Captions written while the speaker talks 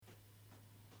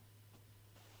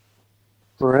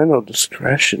Parental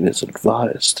discretion is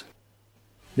advised.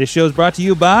 This show is brought to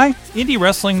you by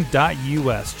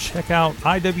IndieWrestling.us. Check out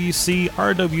IWC,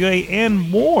 RWA, and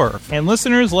more. And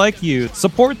listeners like you,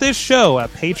 support this show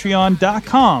at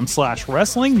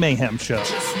Patreon.com/Wrestling Mayhem Show.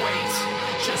 Just wait,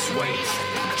 just wait,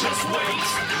 just wait,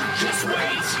 just wait, just wait.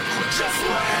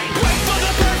 Wait for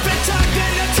the perfect time,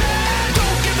 then attack.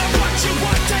 Don't give up what you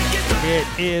want, take it back. It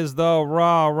is the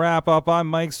Raw Wrap-Up. I'm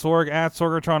Mike Sorg at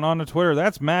Sorgatron on the Twitter.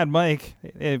 That's Mad Mike,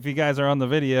 if you guys are on the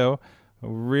video.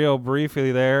 Real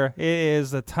briefly there, it is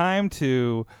the time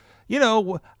to,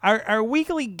 our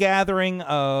weekly gathering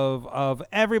of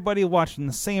everybody watching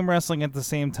the same wrestling at the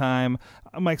same time.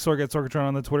 I'm Mike Sorg at Sorgatron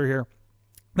on the Twitter here.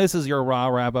 This is your Raw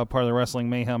Wrap-Up, part of the Wrestling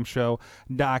Mayhem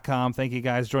Show.com. Thank you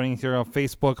guys joining us here on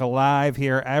Facebook Live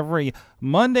here every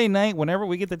Monday night whenever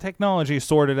we get the technology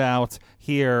sorted out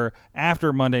here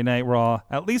after Monday Night Raw,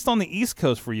 at least on the East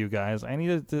Coast for you guys.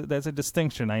 That's a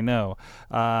distinction, I know.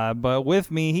 But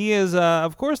with me, he is,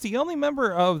 of course, the only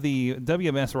member of the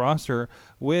WMS roster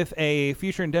with a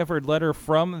future endeavored letter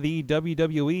from the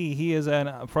WWE. He is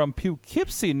from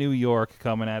Poughkeepsie, New York,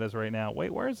 coming at us right now.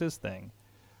 Wait, where's this thing?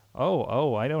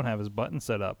 Oh, I don't have his button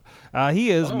set up. He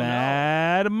is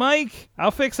Mad Mike. I'll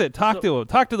fix it. Talk to him.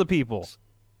 Talk to the people.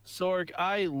 Sorg,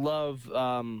 I love...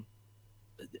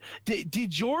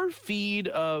 Did your feed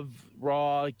of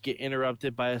Raw get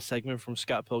interrupted by a segment from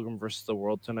Scott Pilgrim versus the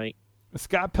World tonight?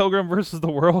 Scott Pilgrim versus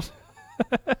the World?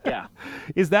 Yeah.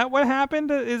 Is that what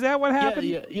happened? Is that what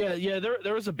happened? Yeah.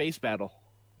 There was a bass battle.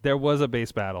 There was a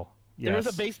bass battle. Yes. There was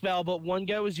a bass battle, but one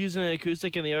guy was using an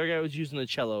acoustic and the other guy was using the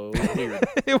cello. It was weird.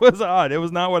 It was odd. It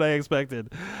was not what I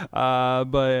expected.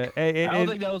 But I don't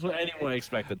think that was what anyone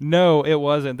expected. No, it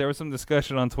wasn't. There was some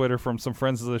discussion on Twitter from some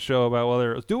friends of the show about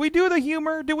whether do we do the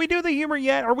humor? Do we do the humor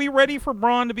yet? Are we ready for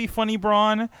Braun to be funny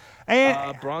Braun?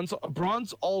 And Braun's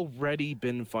already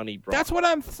been funny, Braun. That's what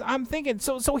I'm thinking.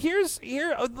 So let's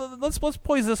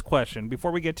pose this question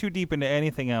before we get too deep into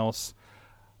anything else.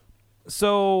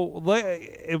 So,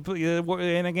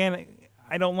 and again,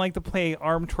 I don't like to play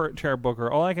armchair booker.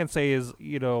 All I can say is,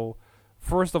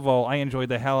 first of all, I enjoyed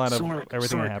the hell out of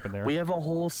everything that happened there. We have a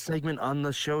whole segment on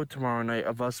the show tomorrow night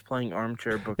of us playing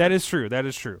armchair booker. That is true.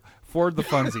 For the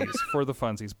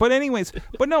funsies. But anyways,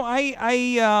 no,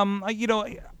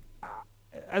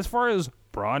 as far as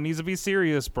Braun needs to be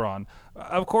serious, Braun.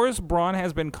 Of course, Braun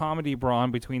has been comedy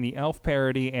Braun between the Elf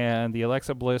parody and the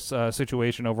Alexa Bliss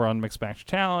situation over on Mixed Match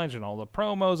Challenge and all the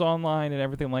promos online and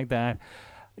everything like that.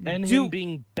 And him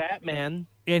being Batman.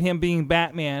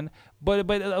 But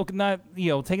not,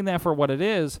 taking that for what it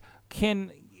is,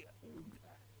 can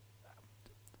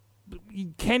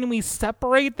we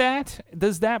separate that?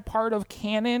 Does that part of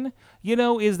canon,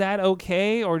 is that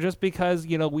okay? Or just because,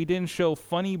 we didn't show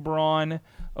funny Braun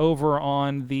over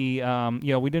on the,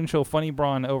 we didn't show funny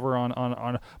Braun over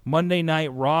on Monday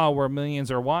Night Raw where millions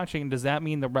are watching, does that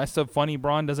mean the rest of funny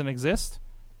Braun doesn't exist?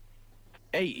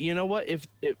 Hey, you know what?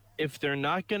 If they're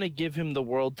not going to give him the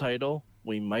world title,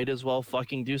 we might as well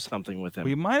fucking do something with him.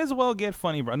 We might as well get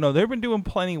funny Braun. No, they've been doing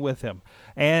plenty with him.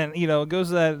 And, it goes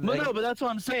to that... But that's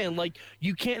what I'm saying. Like,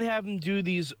 you can't have him do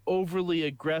these overly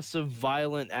aggressive,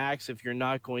 violent acts if you're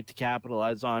not going to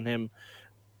capitalize on him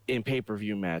in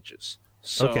pay-per-view matches.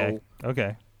 So,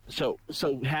 Okay. So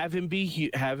have him be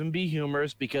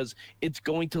humorous because it's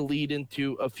going to lead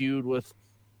into a feud with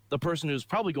the person who's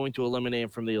probably going to eliminate him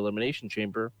from the Elimination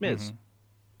Chamber, Miz.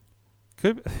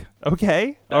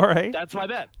 Okay. All right. That's my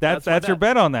bet. That's your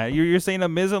bet on that. You're saying a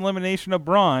Miz elimination of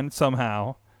Braun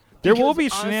somehow. There will be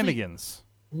shenanigans.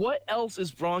 Honestly, what else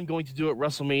is Braun going to do at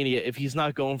WrestleMania if he's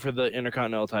not going for the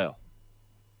Intercontinental title?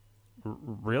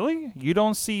 Really? You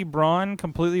don't see Braun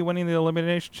completely winning the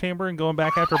Elimination Chamber and going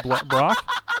back after Brock?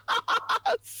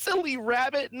 Silly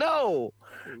rabbit, no.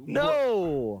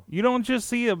 You don't just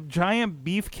see a giant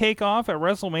beefcake off at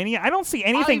WrestleMania? I don't see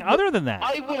anything other than that.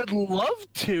 I would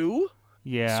love to.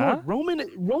 Yeah. So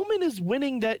Roman is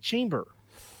winning that chamber.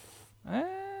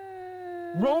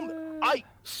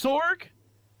 Sorg,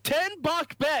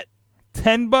 $10 bet.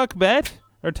 $10 bet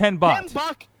or 10 bots?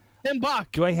 $10.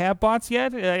 Do I have bots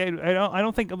yet? I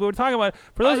don't think we were talking about it.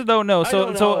 For those that don't know,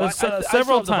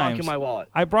 several times in my wallet.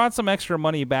 I brought some extra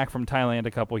money back from Thailand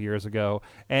a couple years ago,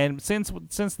 and since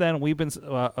then we've been 10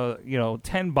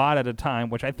 baht at a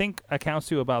time, which I think accounts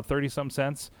to about 30-some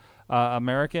cents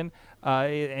American,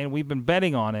 and we've been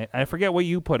betting on it. I forget what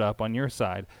you put up on your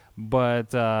side,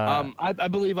 but I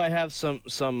believe I have some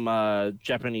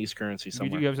Japanese currency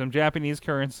somewhere. You have some Japanese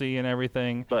currency and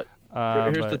everything, but.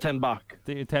 Here's the $10.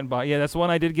 The $10. Yeah, that's the one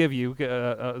I did give you.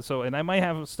 And I might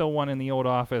have still one in the old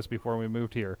office before we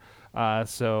moved here.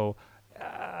 Okay.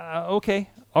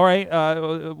 All right.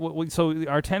 So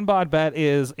our 10 bod bet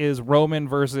is Roman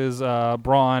versus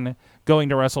Braun going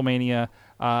to WrestleMania,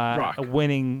 Brock.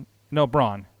 winning. No,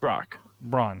 Braun. Brock.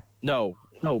 No,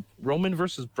 Roman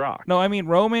versus Brock. No, I mean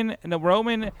Roman. No,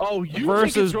 Roman. Oh, you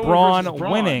versus think it's Roman Braun versus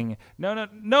Braun. winning.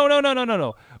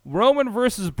 No. Roman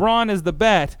versus Braun is the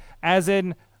bet, as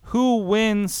in who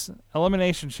wins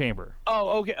Elimination Chamber.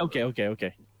 Oh, okay.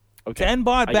 10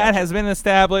 bod I bet gotcha. has been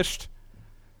established.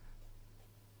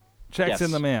 Checks Yes.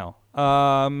 in the mail.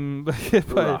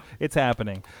 But it's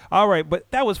happening. All right, but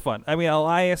that was fun. I mean,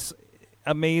 Elias,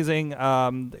 amazing.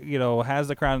 Has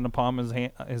the crown in the palm of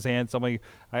his hand. Somebody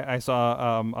I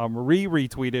saw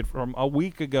retweeted from a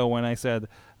week ago when I said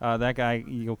that guy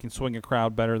can swing a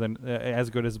crowd better than as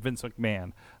good as Vince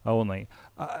McMahon only.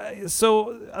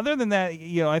 So other than that,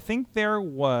 I think there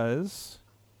was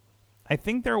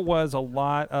a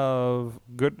lot of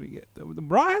good.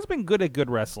 Raw has been good at good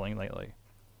wrestling lately.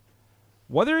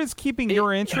 Whether it's keeping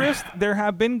your interest, there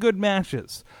have been good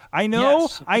matches. I know.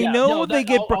 Yes. I Yeah, know no, they that-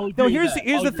 get. I'll agree with Here's that.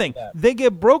 the I'll agree thing. with that. They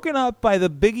get broken up by the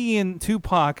Biggie and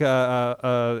Tupac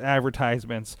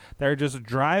advertisements. They're just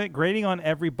grating on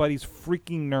everybody's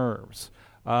freaking nerves.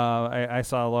 I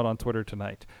saw a lot on Twitter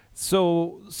tonight.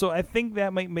 So I think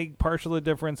that might make partial the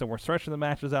difference, and we're stretching the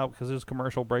matches out because there's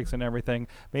commercial breaks and everything.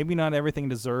 Maybe not everything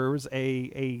deserves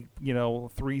a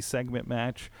 3-segment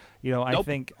match. I Nope.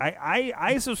 think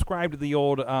I subscribe to the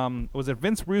old was it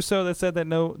Vince Russo that said that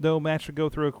no match should go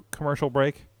through a commercial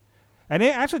break? And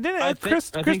it actually didn't. I Chris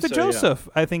think so, yeah. Joseph,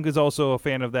 I think, is also a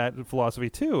fan of that philosophy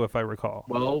too, if I recall.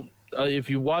 Well, if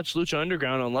you watch Lucha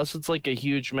Underground, unless it's like a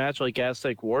huge match like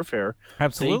Aztec Warfare,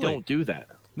 Absolutely. they don't do that.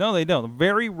 No, they don't.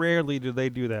 Very rarely do they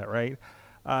do that, right?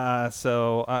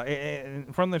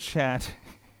 From the chat,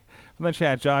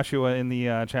 Joshua in the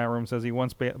chat room says he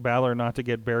wants Balor not to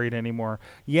get buried anymore.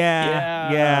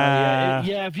 Yeah.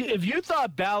 If you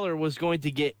thought Balor was going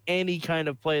to get any kind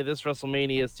of play this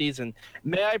WrestleMania season,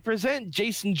 may I present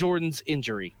Jason Jordan's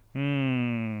injury? Is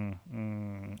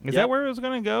Yep. that where it was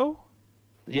going to go?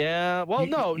 Yeah. Well,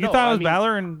 no. You thought it was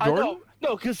Balor and Jordan?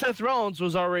 No, because Seth Rollins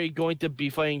was already going to be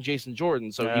fighting Jason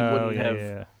Jordan, so he wouldn't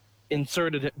have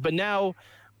inserted it. But now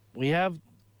we have.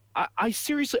 I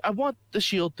seriously, I want the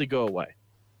Shield to go away.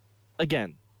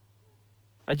 Again.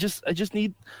 I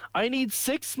need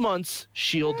 6 months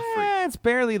Shield free. It's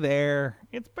barely there.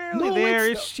 It's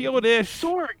Shield-ish.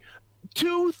 Sorg,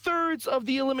 2/3 of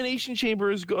the Elimination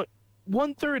Chamber is going.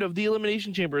 1/3 of the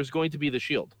Elimination Chamber is going to be the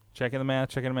Shield. Checking the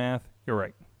math. You're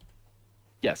right.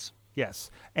 Yes.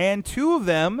 Yes. And two of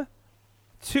them,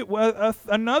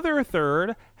 another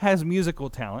third has musical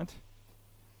talent.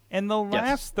 And the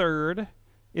last third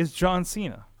is John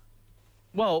Cena.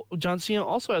 Well, John Cena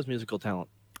also has musical talent.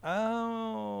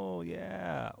 Oh,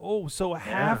 yeah. Oh, so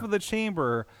half of the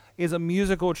chamber is a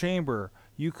musical chamber.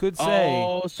 You could say.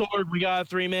 Oh, Sorg, we got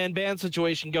a 3-man band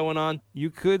situation going on. You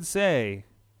could say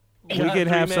we got a could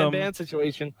have 3-man some band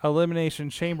situation. Elimination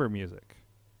Chamber music.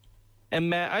 And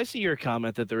Matt, I see your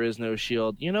comment that there is no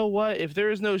Shield. You know what? If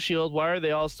there is no Shield, why are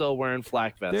they all still wearing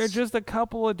flak vests? They're just a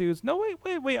couple of dudes. No,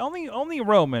 wait. Only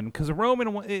Roman, because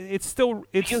Roman, it's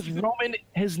because Roman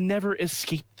has never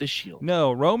escaped the Shield.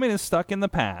 No, Roman is stuck in the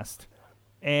past,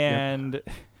 and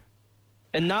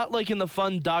and not like in the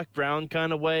fun Doc Brown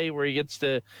kind of way where he gets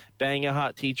to bang a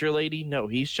hot teacher lady. No,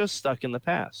 he's just stuck in the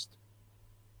past.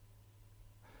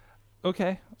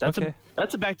 Okay. That's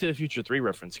a Back to the Future 3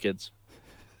 reference, kids.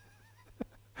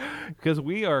 Because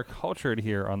we are cultured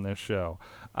here on this show.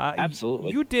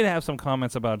 Absolutely. You did have some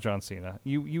comments about John Cena.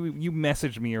 You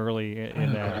messaged me early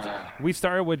in that. We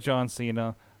started with John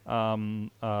Cena.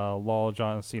 John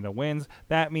Cena wins.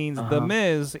 That means The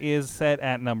Miz is set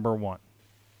at number 1.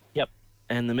 Yep.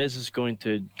 And The Miz is going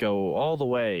to go all the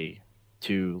way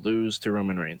to lose to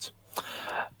Roman Reigns.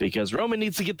 Because Roman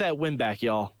needs to get that win back,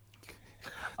 y'all.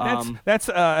 That's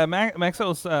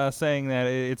Maxo's saying that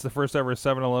it's the first ever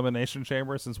 7 elimination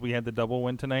chamber since we had the double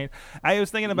win tonight. I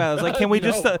was thinking about it. I was like, can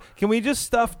we just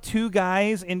stuff 2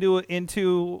 guys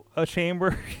into a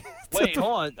chamber? Wait,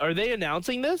 hold on. Are they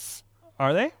announcing this?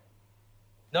 Are they?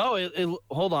 No,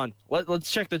 hold on. Let's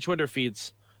check the Twitter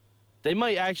feeds. They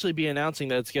might actually be announcing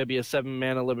that it's going to be a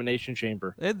 7-man elimination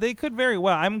chamber. They could very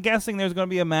well. I'm guessing there's going to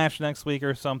be a match next week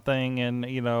or something, and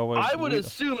I would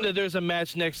assume that there's a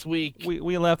match next week.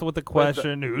 We left with the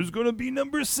question, who's going to be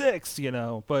number 6?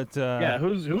 But yeah,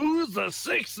 who's the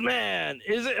 6th man?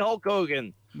 Is it Hulk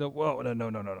Hogan? No.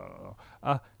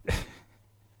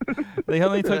 They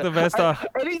only took the vest off.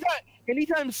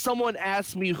 Anytime someone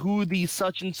asks me who the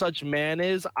such and such man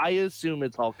is, I assume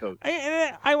it's Hulk Hogan.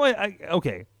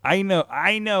 Okay. I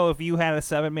know. If you had a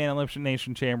 7-man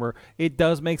elimination chamber, it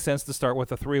does make sense to start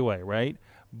with a 3-way, right?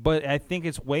 but I think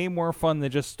it's way more fun than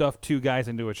just stuff two guys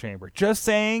into a chamber. Just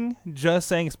saying,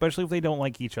 especially if they don't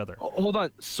like each other. Hold on,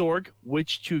 Sorg,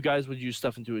 which two guys would you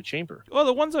stuff into a chamber? Well,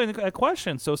 the ones in a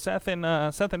question, so Seth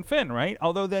and Finn, right?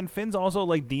 Although then Finn's also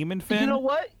like Demon Finn. You know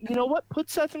what? Put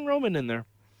Seth and Roman in there.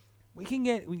 We can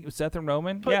get Seth and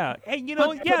Roman. Hey,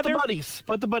 put the buddies.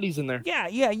 Put the buddies in there. Yeah.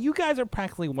 You guys are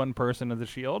practically one person of the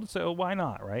Shield, so why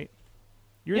not, right?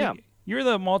 You're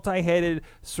the multi-headed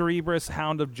Cerebrus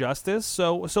Hound of Justice,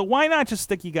 so why not just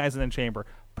stick you guys in the chamber?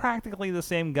 Practically the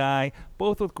same guy,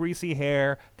 both with greasy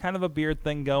hair, kind of a beard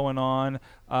thing going on.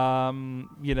 Does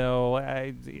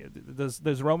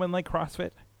Roman like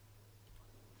CrossFit?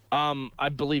 I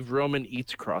believe Roman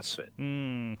eats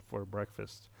CrossFit For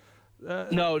breakfast.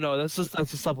 No, that's a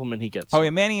supplement he gets. Oh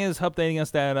yeah, Manny is updating us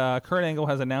that Kurt Angle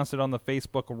has announced it on the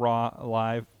Facebook Raw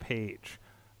Live page.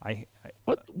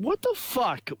 What the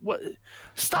fuck?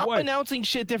 Stop announcing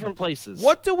shit different places.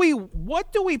 What do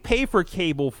we pay for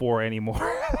cable for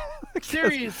anymore?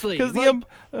 Seriously.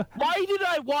 Why did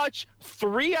I watch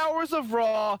 3 hours of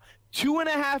Raw,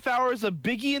 2.5 hours of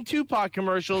Biggie and Tupac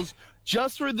commercials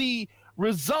just for the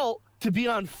result to be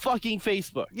on fucking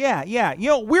Facebook? Yeah.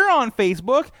 We're on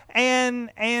Facebook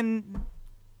and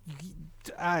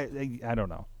I don't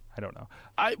know.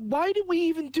 Why did we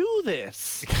even do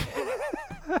this?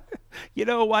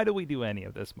 Why do we do any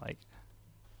of this, Mike?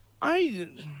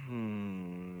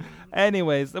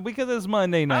 Anyways, because it's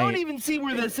Monday night. I don't even see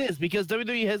where this is because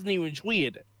WWE hasn't even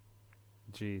tweeted it.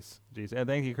 Jeez. And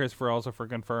thank you, Chris, for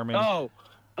confirming. Oh,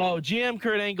 GM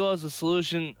Kurt Angle is a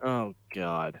solution. Oh,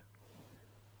 God.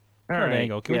 Kurt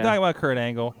Angle. Can we talk about Kurt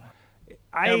Angle?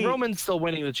 Roman's still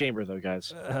winning the chamber, though,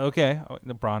 guys. Okay.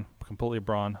 Braun. Completely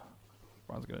Braun.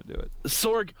 Braun's going to do it.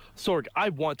 Sorg, I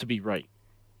want to be right.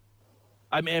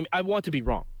 I mean, I want to be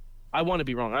wrong. I want to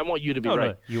be wrong. I want you to be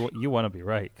right. No, you want to be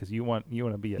right because you want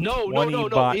to be a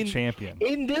bot champion.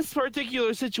 In this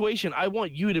particular situation, I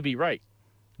want you to be right.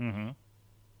 Mm-hmm.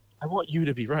 I want you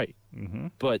to be right. Mm-hmm.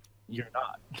 But you're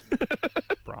not.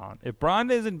 Braun. If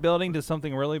Braun isn't building to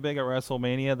something really big at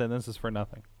WrestleMania, then this is for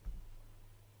nothing.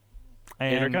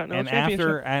 And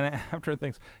after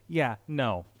things,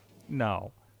 no.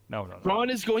 Braun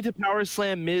is going to power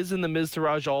slam Miz and the Miz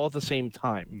Taraj all at the same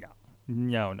time.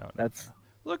 No.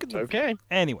 Look at the okay.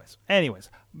 Anyways,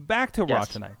 back to Raw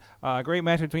tonight. Great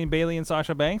match between Bayley and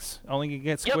Sasha Banks. Only can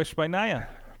get squished by Nia.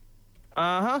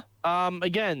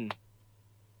 Again,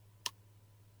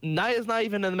 Nia's not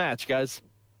even in the match, guys.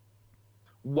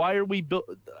 Why are we built?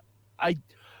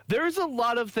 There's a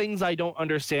lot of things I don't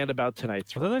understand about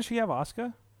tonight's. Well, doesn't she have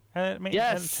Asuka at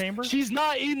the chamber? She's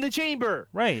not in the chamber.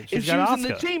 Right. If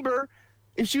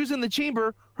she was in the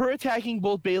chamber, her attacking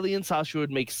both Bayley and Sasha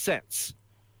would make sense.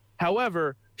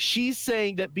 However, she's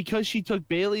saying that because she took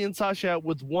Bayley and Sasha out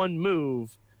with one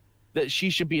move, that she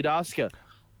should beat Asuka.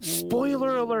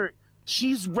 Spoiler alert: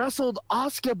 she's wrestled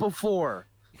Asuka before,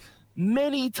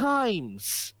 many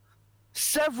times,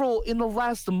 several in the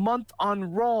last month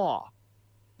on Raw.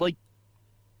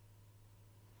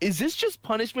 Is this just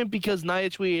punishment because Nia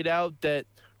tweeted out that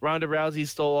Ronda Rousey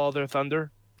stole all their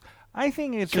thunder? I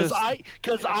think it's because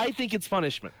I think it's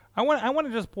punishment. I want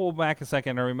to just pull back a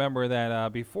second and remember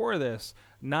that before this,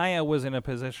 Nia was in a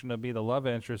position to be the love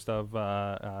interest of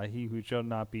he who shall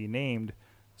not be named,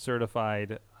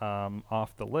 certified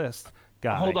off the list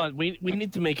guy. Hold on, we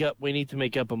need to make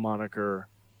up a moniker,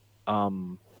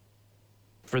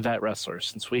 for that wrestler.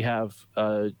 Since we have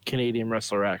Canadian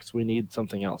Wrestler X, we need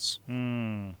something else.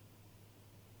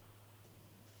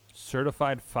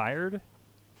 Certified fired.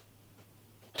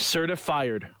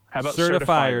 Certified. How about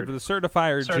certified? The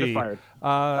certified G.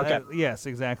 Okay. Yes,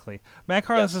 exactly. Matt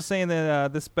Carlos is saying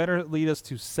that this better lead us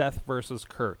to Seth versus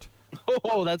Kurt.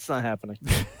 Oh, that's not happening.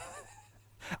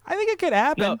 I think it could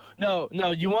happen. No.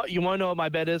 You want to know what my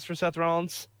bet is for Seth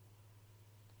Rollins?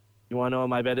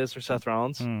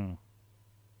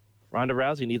 Ronda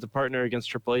Rousey needs a partner against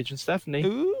Triple H and Stephanie,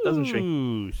 doesn't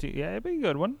she? Yeah, that'd be a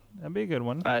good one.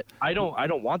 I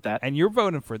don't want that. And you're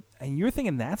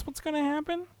thinking that's what's going to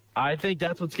happen? I think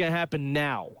that's what's going to happen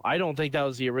now. I don't think that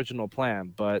was the original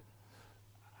plan, but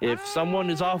if someone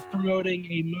is off promoting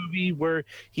a movie where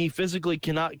he physically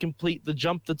cannot complete the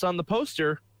jump that's on the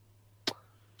poster,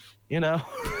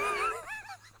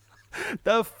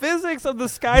 The physics of the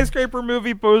skyscraper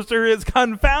movie poster is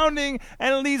confounding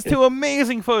and it leads to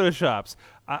amazing photoshops.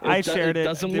 I shared it. It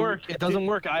doesn't work. It doesn't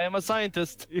work. I am a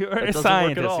scientist. You are a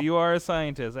scientist. You are a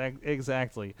scientist.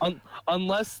 Exactly.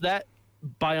 Unless that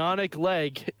bionic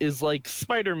leg is like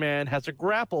Spider-Man, has a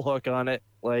grapple hook on it.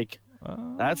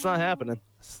 That's not happening.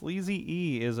 Sleazy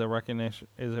E is a recommendation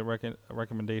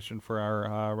for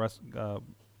our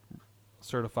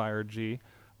certifier G.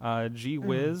 G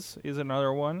Wiz is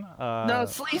another one. No,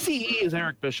 Sleazy E is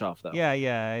Eric Bischoff, though.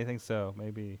 Yeah, I think so.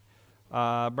 Maybe.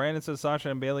 Brandon says Sasha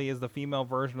and Bailey is the female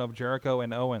version of Jericho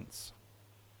and Owens.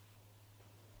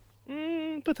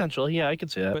 Potentially, yeah, I could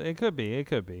see that. But it could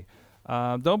be.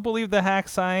 Don't believe the hack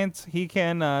science. He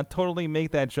can totally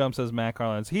make that jump, says Matt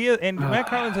Carlins. Matt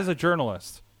Carlins is a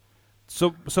journalist.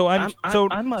 So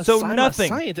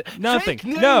nothing. Fake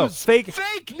news! No, fake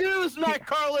news, Matt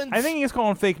Carlins. I think he's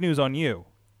calling fake news on you.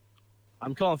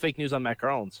 I'm calling fake news on Matt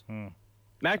Carlins.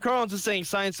 Matt Carlins is saying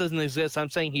science doesn't exist. I'm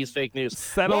saying he's fake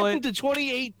news. Welcome to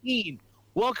 2018.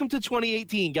 Welcome to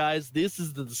 2018, guys. This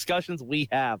is the discussions we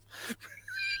have.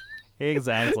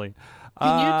 Exactly.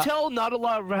 Can you tell not a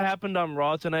lot happened on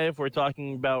Raw tonight if we're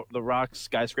talking about The Rock's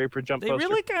skyscraper jump poster? They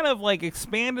really kind of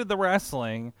expanded the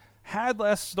wrestling, had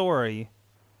less story,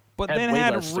 but then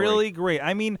had really great.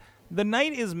 I mean, the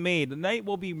night is made. The night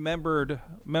will be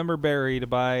buried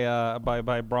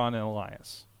by Braun and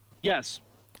Elias. Yes.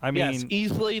 I mean, yes,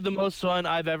 easily the most fun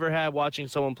I've ever had watching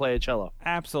someone play a cello.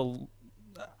 Absolutely.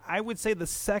 I would say the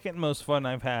second most fun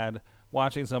I've had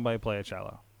watching somebody play a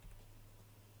cello.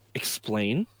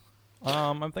 Explain.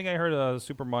 I think I heard a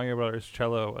Super Mario Brothers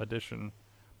cello edition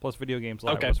plus Video Games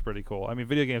Live was pretty cool. I mean,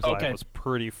 Video Games Live was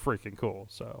pretty freaking cool.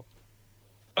 So,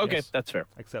 yes. That's fair.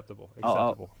 Acceptable.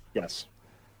 Yes.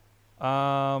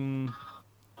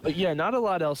 But yeah, not a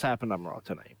lot else happened on Raw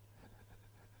tonight.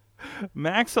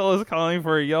 Maxwell is calling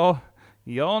for y'all.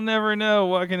 Y'all never know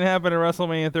what can happen at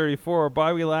WrestleMania 34.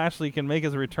 Bobby Lashley can make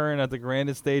his return at the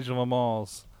grandest stage of them all.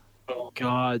 Oh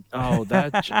God! Oh,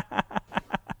 that.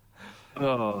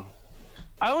 Oh,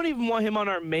 I don't even want him on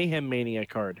our Mayhem Mania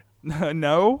card.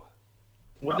 No.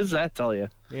 What does that tell you?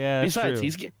 Yeah. Besides,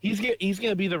 true. he's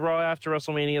gonna be the Raw after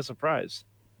WrestleMania surprise.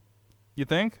 You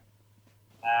think?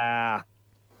 I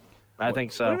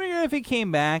think so. What if he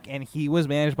came back and he was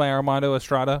managed by Armando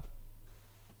Estrada?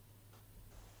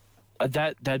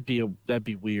 That'd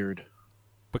be weird.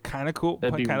 But kind of cool.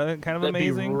 Kind of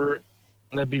amazing.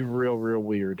 That'd be real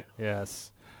weird.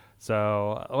 Yes.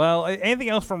 So, well, anything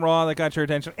else from Raw that got your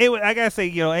attention? I gotta say,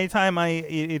 anytime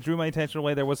it drew my attention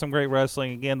away, there was some great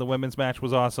wrestling. Again, the women's match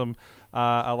was awesome.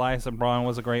 Elias and Braun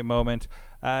was a great moment.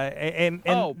 And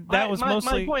that was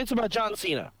mostly my point's about John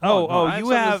Cena.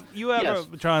 You have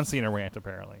a John Cena rant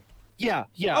apparently. Yeah.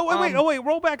 Oh wait,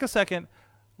 roll back a second.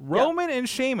 Roman and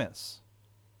Sheamus.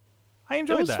 I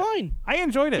enjoyed that. It was fine. I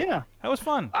enjoyed it. Yeah, that was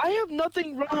fun. I have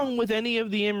nothing wrong with any of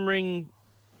the in-ring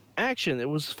action. It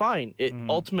was fine. It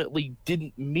ultimately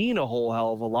didn't mean a whole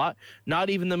hell of a lot. Not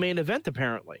even the main event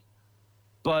apparently.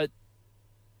 But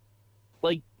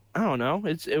I don't know.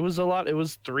 It was a lot. It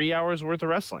was 3 hours worth of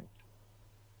wrestling.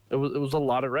 It was a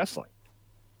lot of wrestling.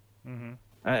 Mm-hmm.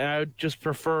 I would just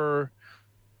prefer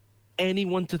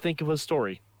anyone to think of a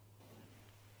story.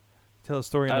 Tell a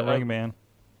story in the ring, man.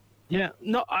 Yeah,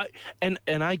 no, and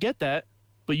I get that,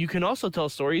 but you can also tell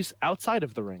stories outside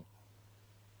of the ring.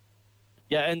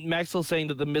 Yeah, and Maxwell's saying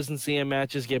that the Miz and CM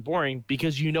matches get boring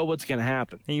because you know what's going to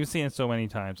happen. And you've seen it so many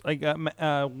times.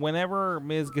 Whenever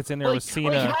Miz gets in there with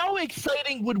Cena, how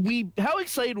excited would we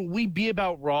be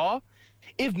about Raw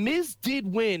if Miz did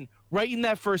win right in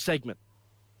that first segment?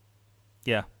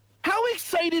 Yeah. How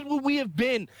excited would we have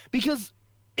been? Because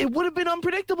it would have been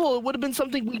unpredictable. It would have been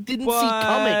something we didn't see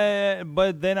coming.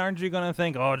 But then aren't you going to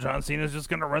think, John Cena's just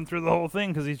going to run through the whole thing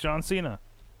because he's John Cena?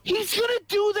 He's going to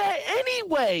do that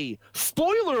anyway.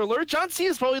 Spoiler alert, John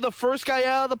Cena's probably the first guy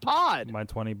out of the pod. My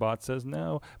 20 bot says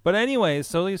no. But anyways,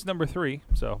 so he's number 3.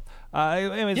 So,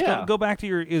 go back to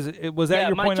your, was that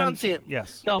your point John Cena,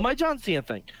 yes. No, my John Cena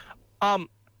thing. All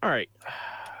right.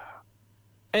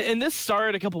 And this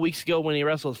started a couple weeks ago when he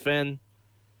wrestled Finn.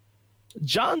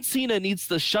 John Cena needs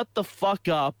to shut the fuck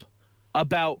up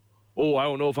about, I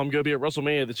don't know if I'm going to be at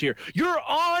WrestleMania this year. You're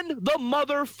on the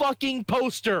motherfucking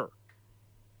poster.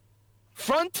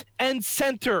 Front and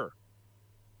center.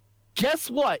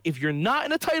 Guess what? If you're not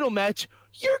in a title match,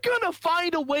 you're going to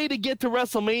find a way to get to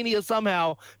WrestleMania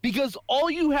somehow because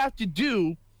all you have to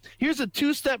do, here's a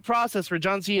 2-step process for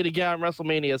John Cena to get on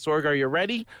WrestleMania. Sorg, are you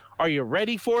ready? Are you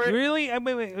ready for it? Really? I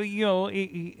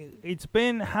mean, it's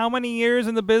been how many years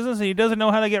in the business and he doesn't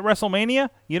know how to get WrestleMania?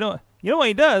 You know what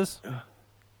he does?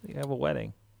 You have a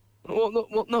wedding. Well,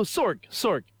 no,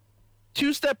 Sorg.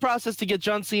 2-step process to get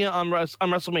John Cena on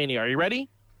WrestleMania. Are you ready?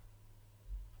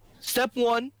 Step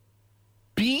 1,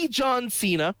 be John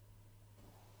Cena.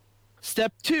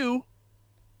 Step 2,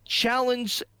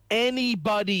 challenge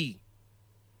anybody.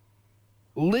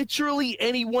 Literally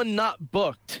anyone not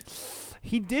booked.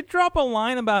 He did drop a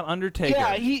line about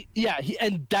Undertaker. Yeah,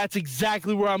 and that's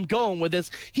exactly where I'm going with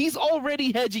this. He's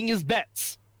already hedging his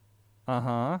bets.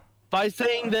 Uh-huh. by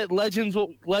saying that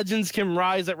legends can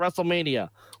rise at WrestleMania.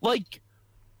 Like,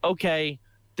 okay,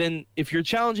 then if you're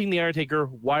challenging The Undertaker,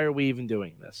 why are we even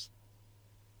doing this?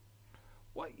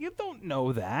 Well, you don't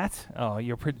know that. Oh,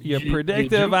 you're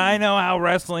predictive. I know how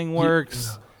wrestling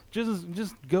works.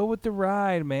 Just go with the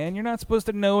ride, man. You're not supposed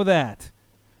to know that.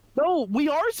 No, we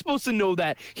are supposed to know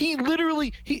that. He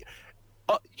literally he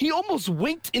almost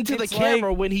winked into the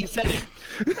camera when he said it.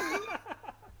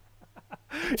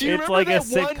 Do you it's like a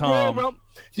sitcom.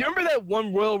 Do you remember that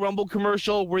one Royal Rumble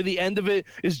commercial where the end of it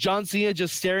is John Cena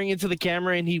just staring into the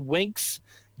camera and he winks?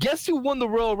 Guess who won the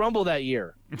Royal Rumble that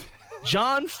year?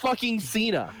 John fucking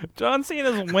Cena. John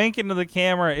Cena's wink into the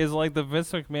camera is like the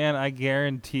Vince McMahon, I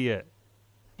guarantee it.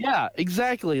 Yeah,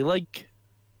 exactly. Like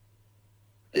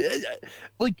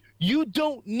you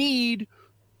don't need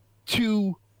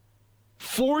to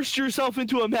force yourself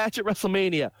into a match at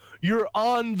WrestleMania. You're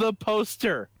on the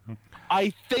poster.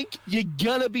 I think you're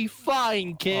gonna be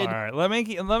fine, kid. All right, let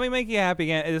me make you happy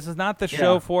again. This is not the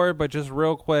show for it, but just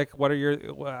real quick, what are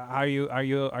are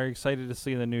you excited to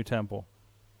see the new temple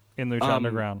in Lucha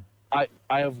Underground? I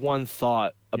have one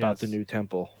thought about the new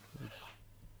temple.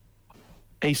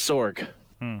 Hey, Sorg.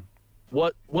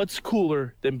 What's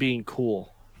cooler than being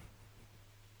cool?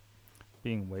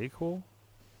 Being way cool?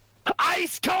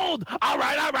 Ice cold! All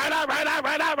right.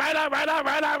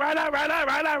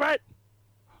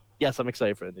 Yes, I'm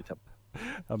excited for the new temple.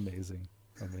 Amazing.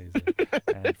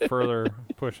 And further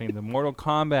pushing the Mortal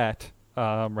Kombat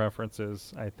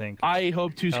references, I think. I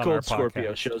hope Too Cold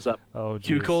Scorpio shows up. Oh, geez.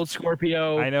 Too Cold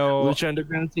Scorpio. I know. Lucha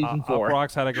Underground Season 4.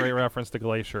 Brock's had a great reference to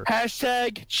Glacier.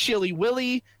 Hashtag Chili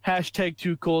Willy. Hashtag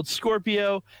Too Cold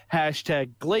Scorpio.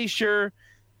 Hashtag Glacier.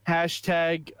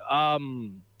 Hashtag,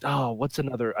 what's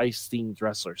another ice-themed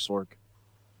wrestler, Sorg?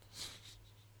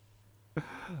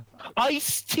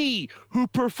 Ice-T, who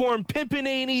performed Pimpin'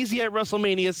 Ain't Easy at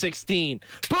WrestleMania 16.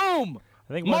 Boom!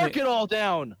 Mark it all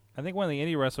down. I think one of the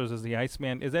indie wrestlers is the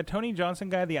Iceman. Is that Tony Johnson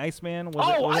guy, the Iceman?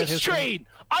 Ice Train!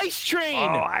 Ice Train!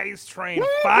 Oh, Ice Train. Woo!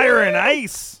 Fire and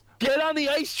ice! Get on the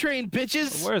Ice Train,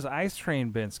 bitches! Where's Ice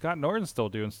Train been? Scott Norton's still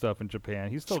doing stuff in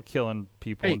Japan. He's still killing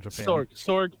people in Japan.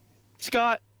 Sorg.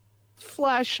 Scott,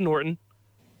 Flash Norton.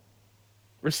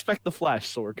 Respect the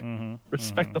Flash, Sorg.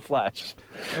 Respect the Flash.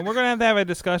 And we're going to have a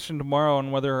discussion tomorrow on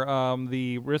whether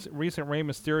the recent Rey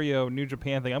Mysterio New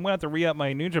Japan thing, I'm going to have to re-up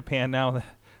my New Japan now that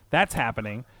that's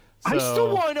happening. So, I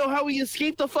still want to know how he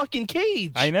escaped the fucking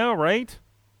cage. I know, right?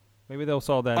 Maybe they'll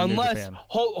solve that in New Japan.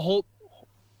 Hold.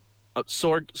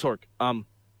 Sorg.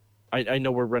 I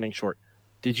know we're running short.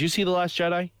 Did you see The Last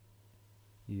Jedi?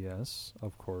 Yes,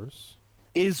 of course.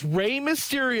 Is Rey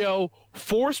Mysterio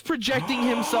force projecting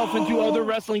himself into other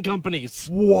wrestling companies?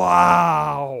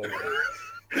 Wow.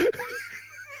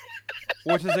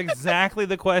 Which is exactly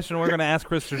the question we're going to ask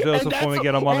Chris Joseph when we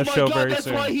get him on the show very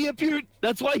soon.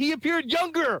 That's why he appeared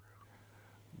younger.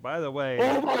 By the way.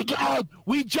 Oh my God.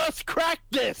 We just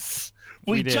cracked this.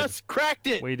 We just cracked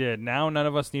it. We did. Now none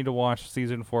of us need to watch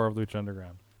season 4 of Lucha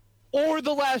Underground. Or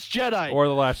The Last Jedi. Or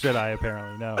The Last Jedi,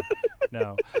 apparently.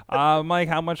 No. Mike,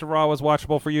 how much of Raw was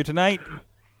watchable for you tonight?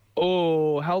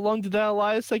 Oh, how long did that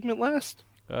Elias segment last?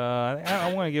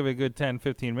 I want to give it a good 10,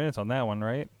 15 minutes on that one,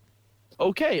 right?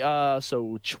 Okay,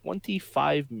 so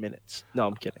 25 minutes. No,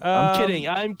 I'm kidding.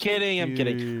 I'm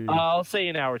kidding. I'll say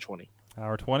an hour 20.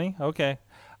 Hour 20? Okay.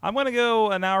 I'm going to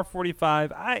go an hour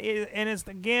 45.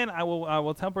 I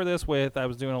will temper this with I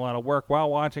was doing a lot of work while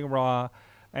watching Raw.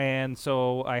 And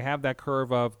so I have that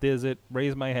curve of does it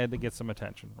raise my head to get some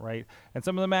attention, right? And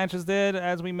some of the matches did,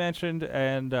 as we mentioned.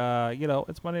 And,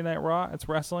 it's Monday Night Raw. It's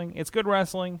wrestling. It's good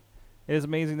wrestling. It is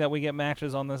amazing that we get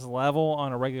matches on this level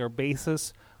on a regular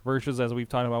basis versus, as we've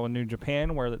talked about with New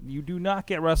Japan, where you do not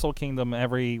get Wrestle Kingdom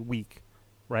every week,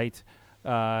 right?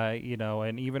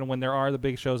 And even when there are the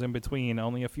big shows in between,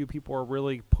 only a few people are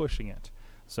really pushing it.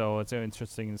 So it's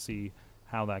interesting to see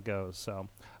how that goes. So,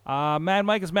 Mad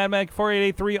Mike is Mad Mike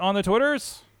 4883 on the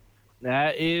Twitters.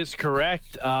 That is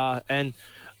correct. And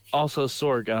also,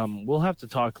 Sorg, we'll have to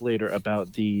talk later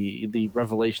about the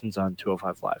revelations on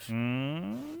 205 Live.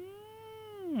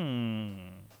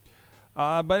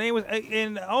 But anyways,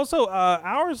 and also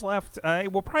hours left.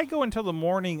 We'll probably go until the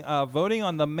morning. Voting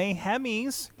on the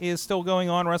Mayhemies is still going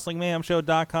on.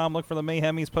 WrestlingMayhemShow.com. Look for the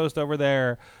Mayhemies post over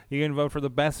there. You can vote for the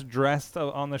best dressed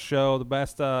on the show, the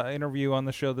best interview on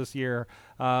the show this year,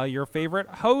 your favorite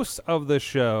host of the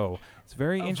show. It's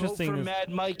very interesting. A vote for Mad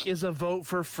Mike is a vote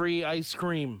for free ice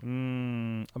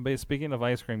cream. But speaking of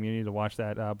ice cream, you need to watch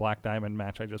that Black Diamond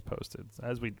match I just posted,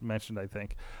 as we mentioned, I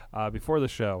think, before the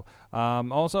show.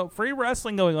 Also, free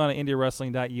wrestling going on at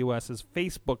IndieWrestling.US's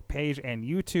Facebook page and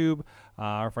YouTube.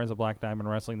 Our friends at Black Diamond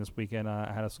Wrestling this weekend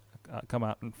had come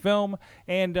out and film.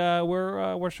 And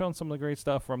we're showing some of the great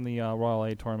stuff from the Royal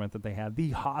A tournament that they had,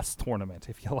 the Haas tournament.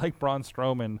 If you like Braun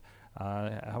Strowman,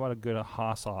 how about a good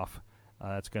Haas off?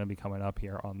 That's going to be coming up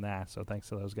here on that. So thanks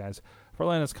to those guys for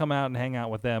letting us come out and hang out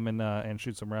with them and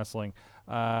shoot some wrestling.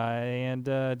 We'll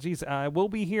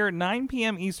be here at 9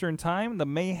 p.m. Eastern Time, the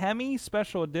Mayhemi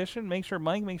Special Edition. Make sure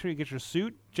you get your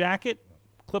suit, jacket,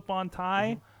 clip-on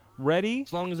tie ready.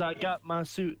 As long as I got my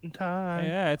suit and tie.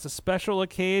 Yeah, it's a special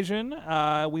occasion.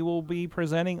 We will be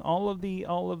presenting all of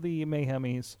the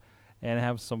Mayhemies and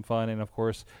have some fun. And, of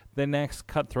course, the next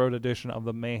Cutthroat edition of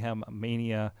the Mayhem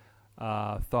Mania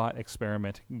thought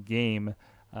experiment game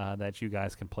that you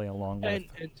guys can play along with.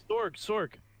 And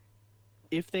Sorg,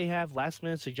 if they have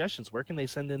last-minute suggestions, where can they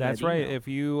send in That's that right. email? If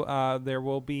you, there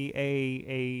will be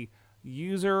a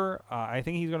user. I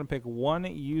think he's going to pick one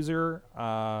user.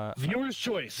 Viewer's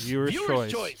choice.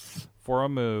 Viewer's choice for a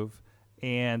move,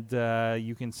 and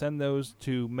you can send those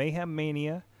to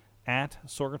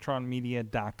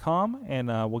mayhemmania@sorgatronmedia.com, and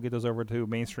we'll get those over to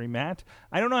Mainstream Matt.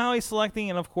 I don't know how he's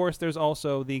selecting, and of course, there's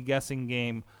also the guessing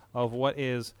game of what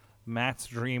is Matt's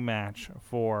dream match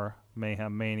for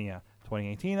Mayhem Mania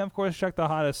 2018. Of course, check the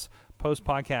hottest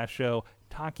post-podcast show,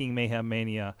 Talking Mayhem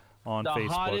Mania, on Facebook.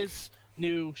 The hottest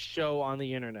new show on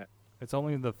the internet. It's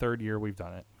only the third year we've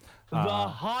done it. The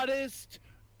hottest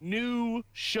new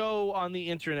show on the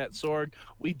internet, Sorg.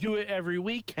 We do it every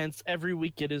week, hence every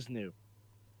week it is new.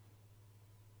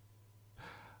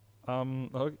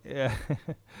 Okay, yeah.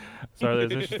 Sorry,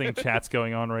 there's interesting chats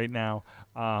going on right now.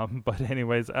 But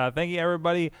anyways, thank you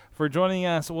everybody for joining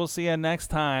us. We'll see you next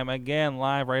time. Again,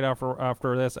 live right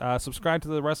after this. Subscribe to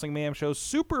the Wrestling Mayhem Show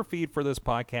super feed for this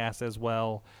podcast as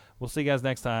well. We'll see you guys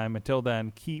next time. Until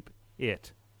then, keep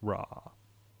it raw.